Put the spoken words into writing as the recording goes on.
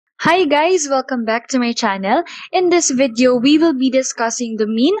Hi guys, welcome back to my channel. In this video, we will be discussing the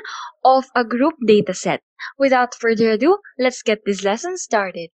mean of a group dataset. Without further ado, let's get this lesson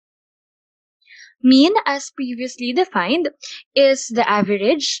started. Mean, as previously defined, is the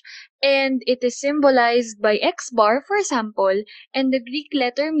average, and it is symbolized by x bar for sample and the Greek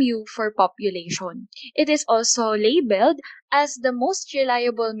letter mu for population. It is also labeled as the most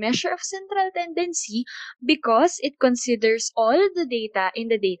reliable measure of central tendency because it considers all the data in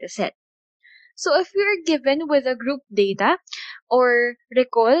the dataset. So if we are given with a group data, or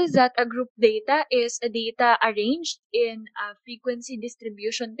recall that a group data is a data arranged in a frequency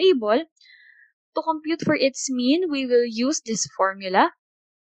distribution table, to compute for its mean, we will use this formula,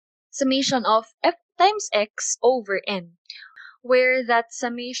 summation of f times x over n, where that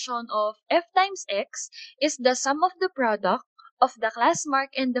summation of f times x is the sum of the product of the class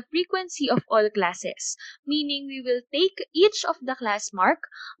mark and the frequency of all classes, meaning we will take each of the class mark,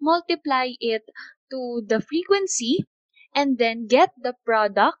 multiply it to the frequency, and then get the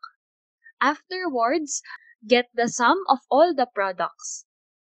product. Afterwards, get the sum of all the products.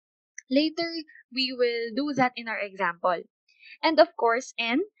 Later, we will do that in our example. And of course,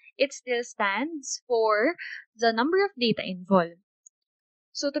 n, it still stands for the number of data involved.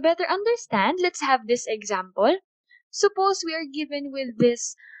 So to better understand, let's have this example. Suppose we are given with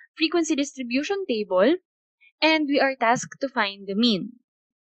this frequency distribution table and we are tasked to find the mean.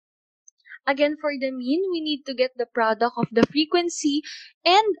 Again, for the mean, we need to get the product of the frequency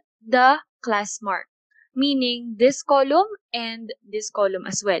and the class mark, meaning this column and this column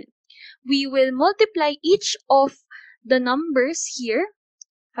as well. We will multiply each of the numbers here,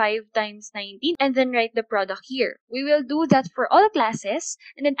 5 times 19, and then write the product here. We will do that for all classes,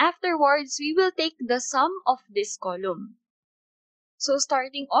 and then afterwards, we will take the sum of this column. So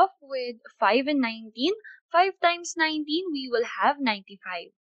starting off with 5 and 19, 5 times 19, we will have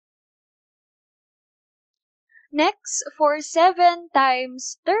 95. Next, for 7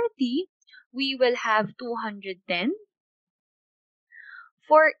 times 30, we will have 210.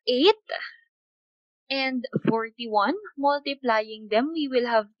 For 8 and 41, multiplying them, we will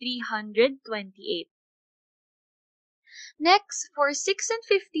have 328. Next, for 6 and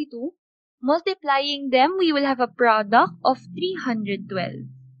 52, multiplying them, we will have a product of 312.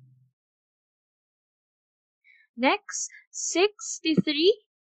 Next, 63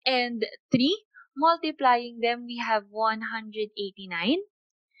 and 3, multiplying them, we have 189.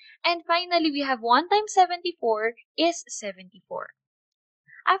 And finally, we have 1 times 74 is 74.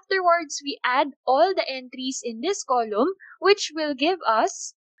 Afterwards, we add all the entries in this column, which will give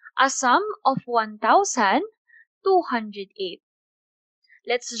us a sum of 1,208.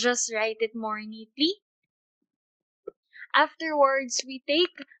 Let's just write it more neatly. Afterwards, we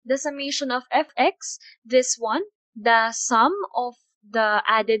take the summation of fx, this one, the sum of the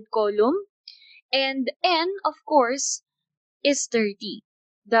added column, and n, of course, is 30,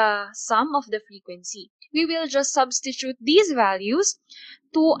 the sum of the frequency. We will just substitute these values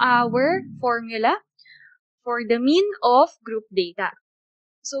to our formula for the mean of group data.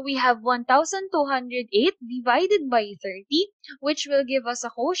 So we have 1,208 divided by 30, which will give us a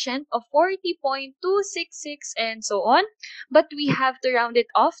quotient of 40.266 and so on. But we have to round it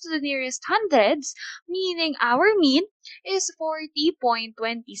off to the nearest hundreds, meaning our mean is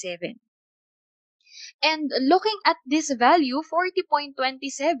 40.27. And looking at this value,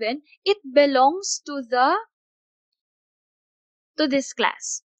 40.27, it belongs to this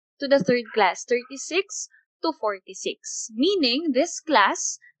class, to the third class, 36 to 46. Meaning this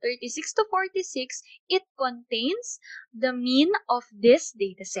class, 36 to 46, it contains the mean of this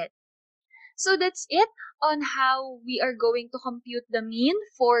dataset. So that's it on how we are going to compute the mean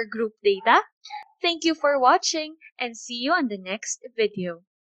for group data. Thank you for watching and see you on the next video.